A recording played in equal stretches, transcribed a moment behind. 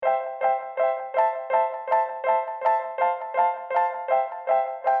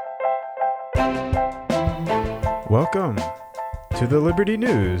Welcome to the Liberty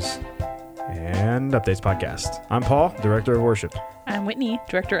News and Updates podcast. I'm Paul, Director of Worship. I'm Whitney,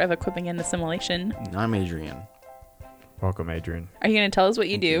 Director of Equipping and Assimilation. And I'm Adrian. Welcome, Adrian. Are you going to tell us what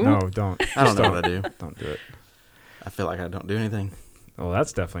you do? No, don't. I don't know what I do. Don't do it. I feel like I don't do anything. Well,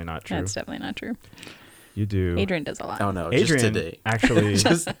 that's definitely not true. That's definitely not true. You do. Adrian does a lot. Oh, no, Adrian just today. actually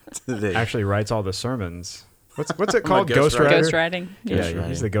Just today. actually writes all the sermons. What's it I'm a called? Ghostwriter? Ghostwriting. Yeah, Ghostwriting.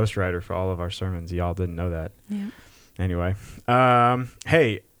 he's the ghostwriter for all of our sermons. Y'all didn't know that. Yeah. Anyway,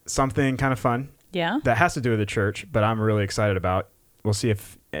 hey, something kind of fun Yeah? that has to do with the church, but I'm really excited about. We'll see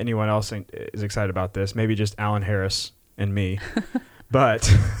if anyone else is excited about this. Maybe just Alan Harris and me,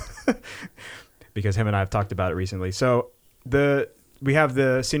 but because him and I have talked about it recently. So we have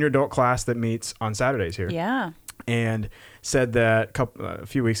the senior adult class that meets on Saturdays here. Yeah. And said that a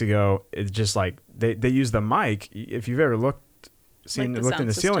few weeks ago, it's just like they use the mic. If you've ever looked in the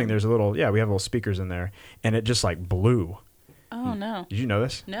sound ceiling, system. there's we have little speakers in there, and it just like blew. Oh, no. Did you know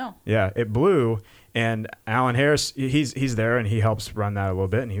this? No. Yeah, it blew, and Alan Harris, he's there, and he helps run that a little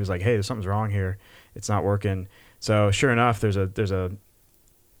bit, and he was like, hey, something's wrong here. It's not working. So sure enough, there's a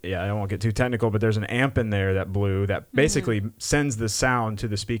I don't want to get too technical, but there's an amp in there that blew that basically sends the sound to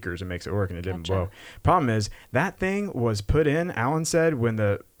the speakers and makes it work, and it didn't blow. Problem is, that thing was put in, Alan said, when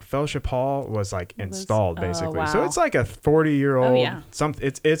the fellowship hall was like installed, basically. wow. So it's like a 40-year-old, Oh, yeah.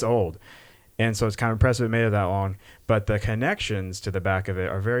 It's old. And so it's kind of impressive it made it that long. But the connections to the back of it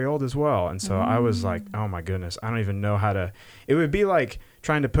are very old as well. And so I was like, oh my goodness, I don't even know how to. It would be like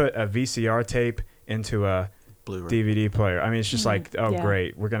trying to put a VCR tape into a Blu-ray. DVD player. I mean, it's just like, oh, Yeah.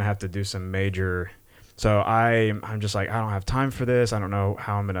 great. We're going to have to do some major. So I'm just like, I don't have time for this. I don't know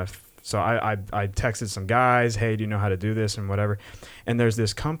how I'm going to. So I texted some guys, hey, do you know how to do this and whatever? And there's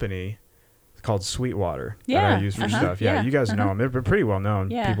this company called Sweetwater that I Yeah. use for Uh-huh. stuff. Yeah, Yeah. you guys know them. They're pretty well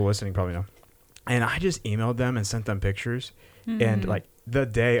known. Yeah. People listening probably know. And I just emailed them and sent them pictures. And like the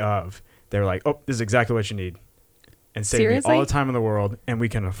day of, they were like, oh, this is exactly what you need. And saved me Seriously? all the time in the world. And we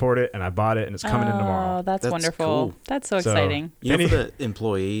can afford it. And I bought it. And it's coming in tomorrow. Oh, that's wonderful. cool. That's so So- exciting. You know, Any- for the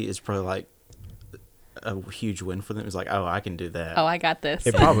employee, it's probably like a huge win for them. It's like, oh, I can do that. Oh, I got this.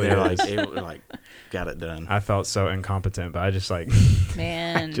 It probably They're is. like, got it done. I felt so incompetent, but I just like,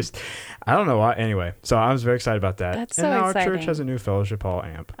 Man. I don't know why. Anyway, so I was very excited about that. That's and so now our exciting. church has a new fellowship hall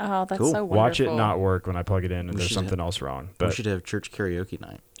amp. Oh, that's Cool. so wonderful. Watch it not work when I plug it in and We there's should something else wrong. We But should have church karaoke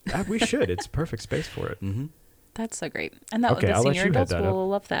night. we should. It's perfect space for it. Mm-hmm. That's so great. And that Okay, the I'll let senior you head adults that will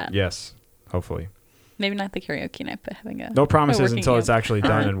love that. Yes, hopefully. Maybe not the karaoke night, but having a No promises working until it's amp. actually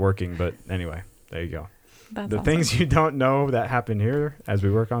done and working. But anyway, there you go. That's The awesome. things you don't know that happen here as we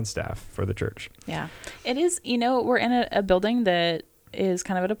work on staff for the church. Yeah. It is, we're in a building that is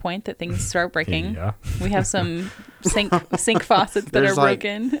kind of at a point that things start breaking. Yeah. We have some sink faucets that There's, are like,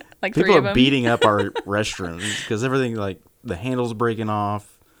 broken, like People three of are them. beating up our restrooms because everything, like, the handle's breaking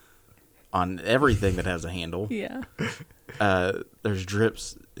off on everything that has a handle. Yeah. There's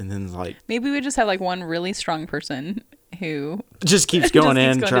drips, and then, like, Maybe we just have like one really strong person who just keeps just going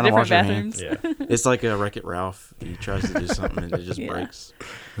keeps in, going trying to to wash different your hands. bathrooms. Yeah. It's like a Wreck-It Ralph. He tries to do something and it just Yeah. breaks.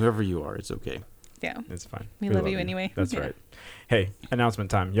 Whoever you are, it's okay. Yeah. It's fine. We love you anyway. That's Yeah. right. Hey,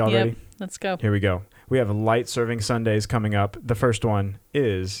 announcement time. Y'all Yep. ready? Let's go. Here we go. We have light serving Sundays coming up. The first one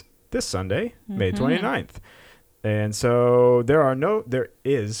is this Sunday, May 29th. And so there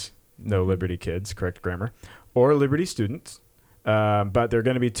is no Liberty kids, correct grammar, or Liberty students. But there are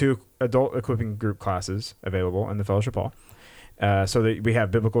going to be 2 adult equipping group classes available in the fellowship hall. So that we have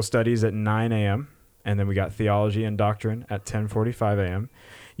biblical studies at 9 a.m. and then we got theology and doctrine at 10:45 a.m.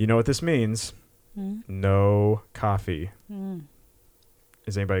 You know what this means? No coffee.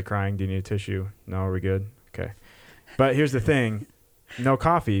 Is anybody crying? Do you need a tissue? No, are we good? Okay. But here's the thing. No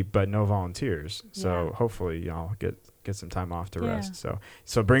coffee, but no volunteers. So Yeah. hopefully y'all get some time off to Yeah. rest.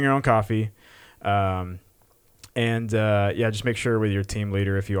 So bring your own coffee. Just make sure with your team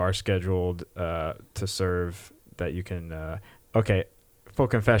leader, if you are scheduled to serve, that you can. Okay, full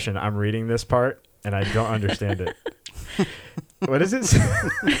confession. I'm reading this part and I don't understand it. What is it?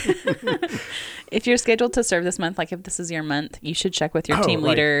 If you're scheduled to serve this month, like if this is your month, you should check with your Oh, team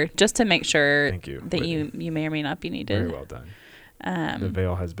like- leader just to make sure Thank you, that Whitney. you may or may not be needed. Very well done. The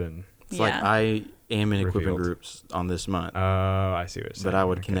veil has been. It's like Yeah. I am in equipping Revealed. groups on this month, Oh, I see what you're saying. but I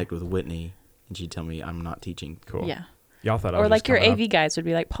would Okay. connect with Whitney and she'd tell me I'm not teaching. Cool. Yeah. Y'all thought I Or was like just your coming AV up. guys would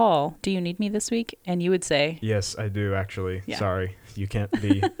be like, Paul, do you need me this week? And you would say, Yes, I do actually. Yeah. Sorry, you can't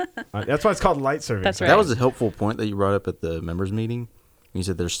be. That's why it's called light serving. That's right. That was a helpful point that you brought up at the members meeting. You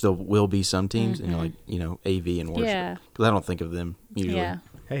said there still will be some teams, and you're like, AV and worship. Yeah. Because I don't think of them usually. yeah.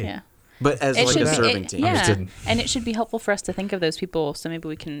 Hey, Yeah. But as like a serving team. Yeah, just kidding. and it should be helpful for us to think of those people, so maybe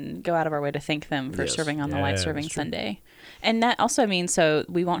we can go out of our way to thank them for Yes. serving on the Yeah, Light that's Serving true. Sunday. And that also means so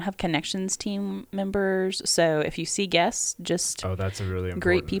we won't have connections team members. So if you see guests, just Oh, that's a really important.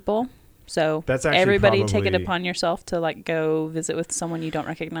 greet people. So That's actually everybody take it probably- upon yourself to like go visit with someone you don't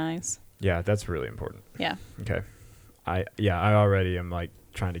recognize. Yeah, that's really important. Yeah. Okay. I already am like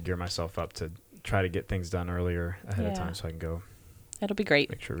trying to gear myself up to try to get things done earlier ahead of Yeah. time so I can go It'll be great.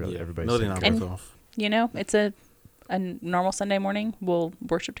 make sure really Yeah. everybody's Melody and I taken are care both of. off. You know, it's a normal Sunday morning. We'll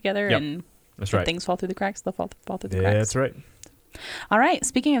worship together, Yep. and That's if right. things fall through the cracks, they'll fall through the Yeah, cracks. that's right. All right.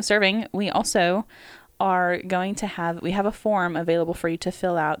 Speaking of serving, we also are going to have a form available for you to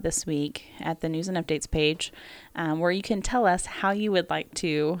fill out this week at the news and updates page, where you can tell us how you would like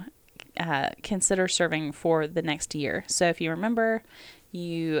to consider serving for the next year. So if you remember,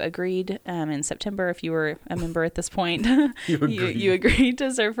 you agreed in September, if you were a member at this point, you agreed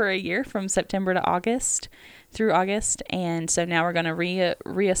to serve for a year from September to August through August. And so now we're going to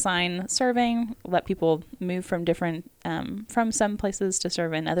reassign serving, let people move from different, from some places to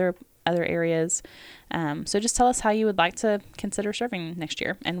serve in other areas. So just tell us how you would like to consider serving next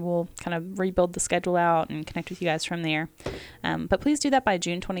year, and we'll kind of rebuild the schedule out and connect with you guys from there. But please do that by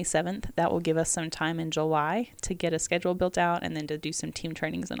June 27th. That will give us some time in July to get a schedule built out and then to do some team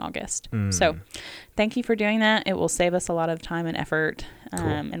trainings in August. So thank you for doing that. It will save us a lot of time and effort. Cool.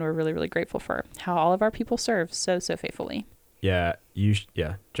 And we're really, really grateful for how all of our people serve so faithfully. Yeah,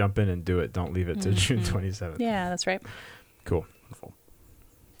 jump in and do it. Don't leave it to June 27th. Yeah, that's right. Cool. Wonderful.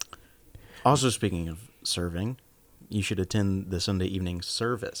 Also, speaking of serving, you should attend the Sunday evening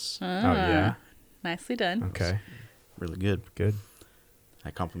service. Oh, yeah. Nicely done. Okay. Really good. Good. I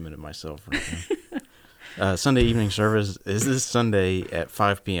complimented myself right now. Sunday evening service is this Sunday at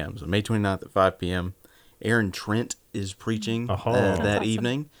 5 p.m. So May 29th at 5 p.m. Aaron Trent is preaching Oh. that That's awesome.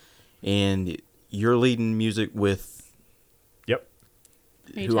 evening. And you're leading music with Yep.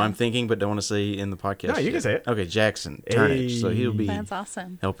 who I'm thinking but don't want to say in the podcast. No, you can yet. say it. Okay, Jackson Turnage. So he'll be That's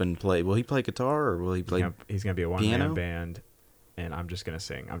awesome. helping play. Will he play guitar or will he play? He's going to be a piano? one-man band, and I'm just going to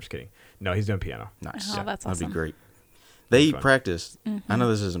sing. I'm just kidding. No, he's doing piano. Nice. Oh, that's That'd awesome. be great. They fun. practice. Mm-hmm. I know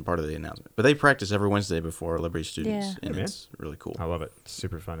this isn't part of the announcement, but they practice every Wednesday before Liberty students, Yeah. and Yeah, it's really cool. I love it.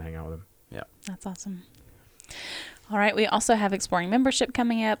 Super fun to hang out with him. Yeah. That's awesome. All right. We also have Exploring Membership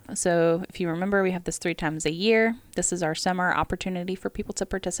coming up. So if you remember, we have this 3 times a year. This is our summer opportunity for people to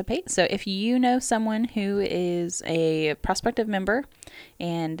participate. So if you know someone who is a prospective member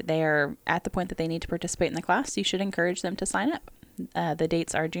and they're at the point that they need to participate in the class, you should encourage them to sign up. The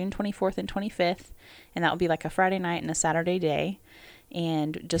dates are June 24th and 25th, and that will be like a Friday night and a Saturday day.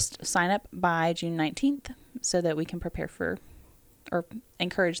 And just sign up by June 19th so that we can prepare for or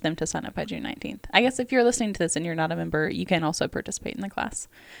encourage them to sign up by June 19th. I guess if you're listening to this and you're not a member, you can also participate in the class.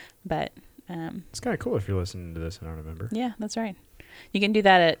 But It's kind of cool if you're listening to this and aren't a member. yeah, that's right. You can do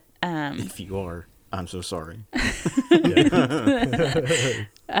that at If you are, I'm so sorry. if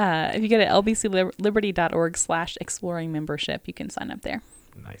you go to lbcliberty.org/exploring membership, you can sign up there.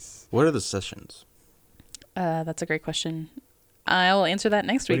 Nice. What are the sessions? That's a great question. I'll answer that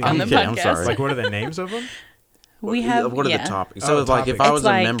next week What on do the you mean? podcast. Okay, I'm sorry. Like, what are the names of them? We have What are yeah. the topics? So, Oh, like, if topics. I was It's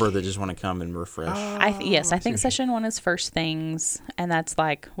like- a member that just want to come and refresh, I I think see. session 1 is first things, and that's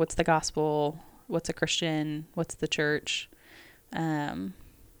like what's the gospel, what's a Christian, what's the church.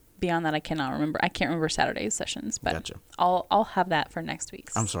 Beyond that, I cannot remember. I can't remember Saturday's sessions, but Gotcha. I'll have that for next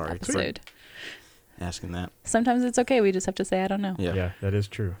week's I'm sorry. episode. asking that. Sometimes it's okay. We just have to say I don't know. Yeah. Yeah, that is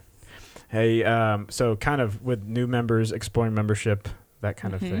true. Hey, so kind of with new members, exploring membership, that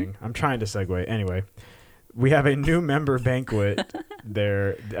kind of thing. I'm trying to segue. Anyway, we have a new member banquet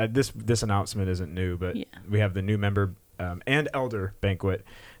there. This announcement isn't new, but Yeah. we have the new member and elder banquet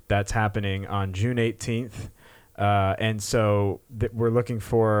that's happening on June 18th. And so we're looking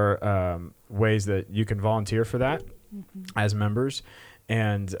for ways that you can volunteer for that as members.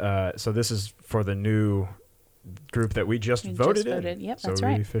 And so this is for the new group that we just We voted just in. voted. Yep, so that's we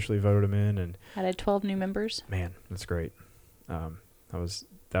right. officially voted them in, and Added 12 new members. man, that's great.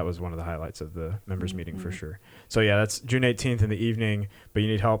 That was one of the highlights of the members meeting for Mhm. sure. So yeah, that's June 18th in the evening, but you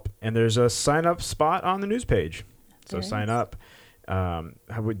need help. And there's a sign up spot on the news page. So There sign is. up.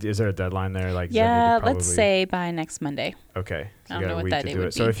 Is there a deadline there? Like, does that need to Yeah, let's probably- say by next Monday. Okay. So I you don't got know a what week that to date do would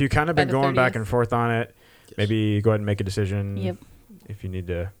it. So be. if you kind of By been the going back 30th. and forth on it, Yes. maybe go ahead and make a decision. Yep. If you need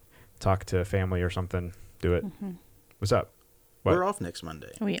to talk to family or something, do it. Mhm. What's up? What? We're off next Monday.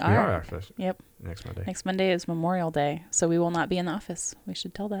 We We are. are actually Yep. next Monday. Next Monday is Memorial Day, so we will not be in the office. We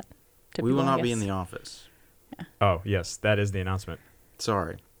should tell that to We people, will I not be in guess. the office. Oh yes, that is the announcement.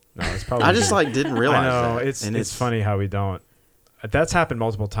 Sorry. No, it's probably. I just good. like didn't realize I know that. it's And it's funny how we don't. that's happened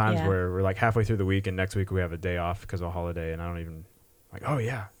multiple times Yeah. where we're like halfway through the week and next week we have a day off because of a holiday, and I don't even like, oh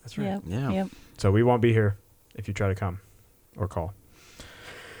yeah, that's right. Yep. Yeah. Yep. So we won't be here if you try to come or call.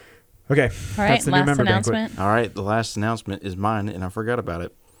 Okay. All right. That's the new Last member banquet. announcement. All right, the last announcement is mine, and I forgot about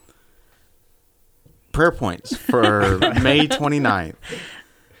it. Prayer points for May 29th.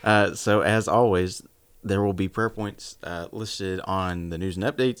 So, as always, there will be prayer points listed on the news and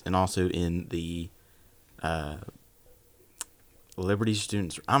updates and also in the Liberty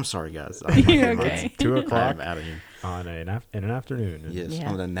Students. I'm sorry, guys. You're okay. 2 I'm o'clock out of here. on in an afternoon. Yes, Yeah.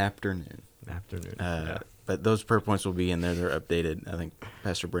 on an afternoon. Afternoon. But those prayer points will be in there. They're updated. I think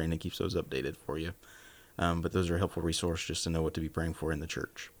Pastor Brandon keeps those updated for you. But those are a helpful resource just to know what to be praying for in the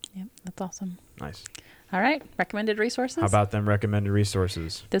church. Yep. That's awesome. Nice. All right. Recommended resources. How about them recommended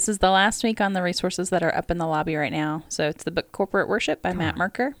resources? This is the last week on the resources that are up in the lobby right now. So it's the book Corporate Worship by Matt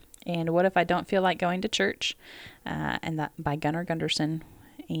Merker, and What If I Don't Feel Like Going to Church, and that by Gunnar Gunderson.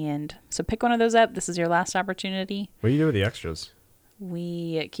 And so pick one of those up. This is your last opportunity. What do you do with the extras?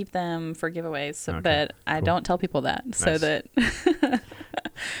 We keep them for giveaways, so, Okay, but I cool. don't tell people that so Nice. that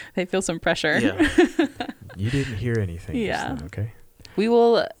they feel some pressure. Yeah. You didn't hear anything. just Yeah. then, okay. We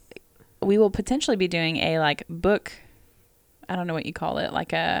will potentially be doing a like book. I don't know what you call it,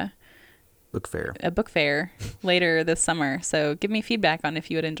 like a Book fair. book fair later this summer. So give me feedback on if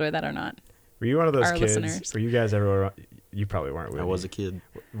you would enjoy that or not. Were you one of those Our kids? listeners. Were you guys ever? You probably weren't. I was a kid.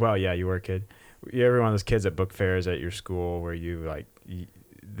 Well, yeah, you were a kid. You ever one of those kids at book fairs at your school where you like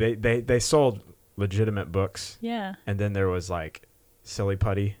they sold legitimate books, Yeah. and then there was like silly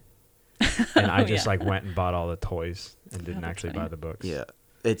putty, and I Oh, just yeah. like went and bought all the toys and didn't that's actually funny. buy the books. Yeah.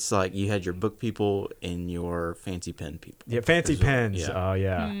 It's like you had your book people and your fancy pen people. Yeah, fancy Is what- pens. yeah. Oh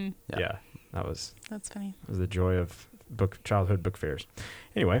yeah. Mm, Yeah. Yeah. That was that's funny. the joy of childhood book fairs.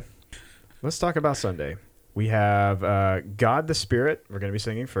 Anyway, let's talk about Sunday. We have God the Spirit. We're going to be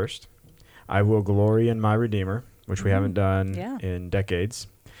singing first. I Will Glory in My Redeemer, which we haven't done Yeah. in decades.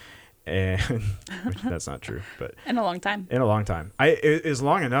 And which, that's not true, but In a long time. in a long time. It is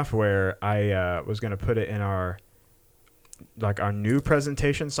long enough where I was going to put it in our new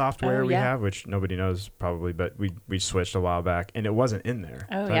presentation software Oh, we yeah. have, which nobody knows probably, but we switched a while back, and it wasn't in there.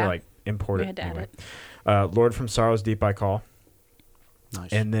 Oh, so I yeah. had to import We it had to add anyway. it. Lord from Sorrows Deep I Call.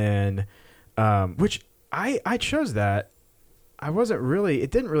 Nice. And then, which I chose that.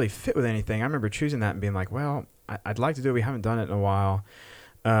 It didn't really fit with anything. I remember choosing that and being like, well, I'd like to do it. We haven't done it in a while.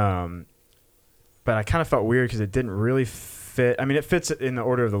 But I kind of felt weird because it didn't really fit. I mean, it fits in the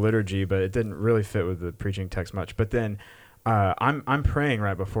order of the liturgy, but it didn't really fit with the preaching text much. But then I'm praying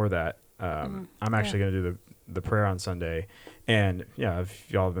right before that. I'm actually going to do the prayer on Sunday. And yeah,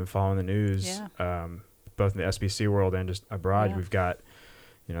 if y'all have been following the news, both in the SBC world and just abroad, we've got,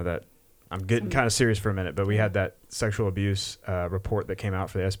 that I'm getting kind of serious for a minute, but we had that sexual abuse report that came out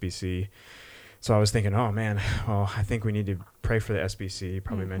for the SBC. So I was thinking, oh man, well, I think we need to pray for the SBC. You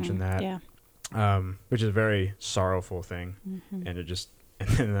probably mentioned that, which is a very sorrowful thing. And it just, and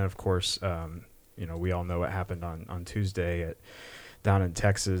then of course, we all know what happened on Tuesday down in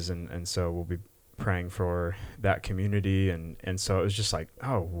Texas. And so we'll be praying for that community. And so it was just like,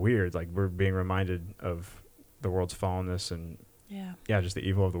 oh, weird. Like we're being reminded of the world's fallenness and just the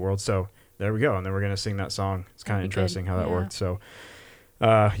evil of the world. So there we go. And then we're going to sing that song. It's kind of interesting how that worked. So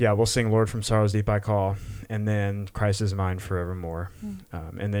we'll sing Lord from Sorrows Deep I Call, and then Christ is Mine Forevermore.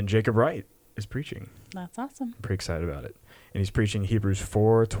 And then Jacob Wright is preaching. That's awesome. I'm pretty excited about it. And he's preaching Hebrews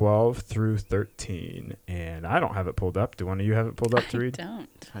 4:12 through 13. And I don't have it pulled up. Do one of you have it pulled up to read? I don't.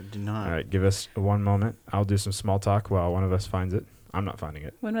 I do not. All right, give us one moment. I'll do some small talk while one of us finds it. I'm not finding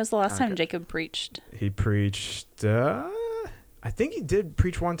it. When was the last time Okay. Jacob preached? He preached, I think he did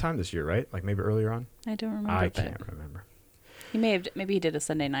preach one time this year, right? Like maybe earlier on? I don't remember. I but can't remember. He maybe he did a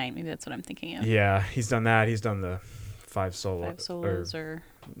Sunday night. Maybe that's what I'm thinking of. Yeah, he's done that. He's done the five Five solos or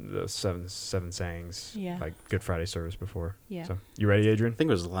the seven sayings, Yeah. like Good Friday service before. yeah. So you ready, Adrian? I think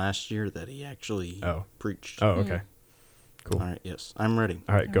it was last year that he actually preached. Oh, okay. Cool. All right, yes. I'm ready.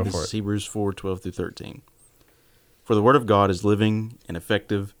 All right, go This for is it. Hebrews 4:12 through 13. For the word of God is living and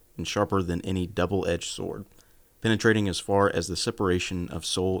effective and sharper than any double-edged sword, penetrating as far as the separation of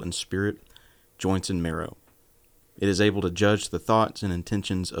soul and spirit, joints and marrow. It is able to judge the thoughts and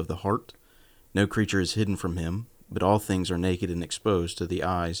intentions of the heart. No creature is hidden from him, but all things are naked and exposed to the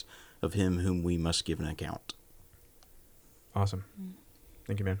eyes of him whom we must give an account. Awesome.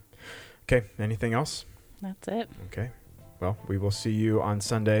 Thank you, man. Okay, anything else? That's it. Okay. Well, we will see you on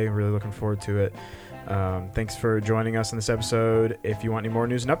Sunday. Really looking forward to it. Thanks for joining us in this episode. If you want any more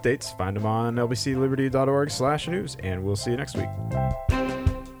news and updates, find them on lbcliberty.org/news, and we'll see you next week.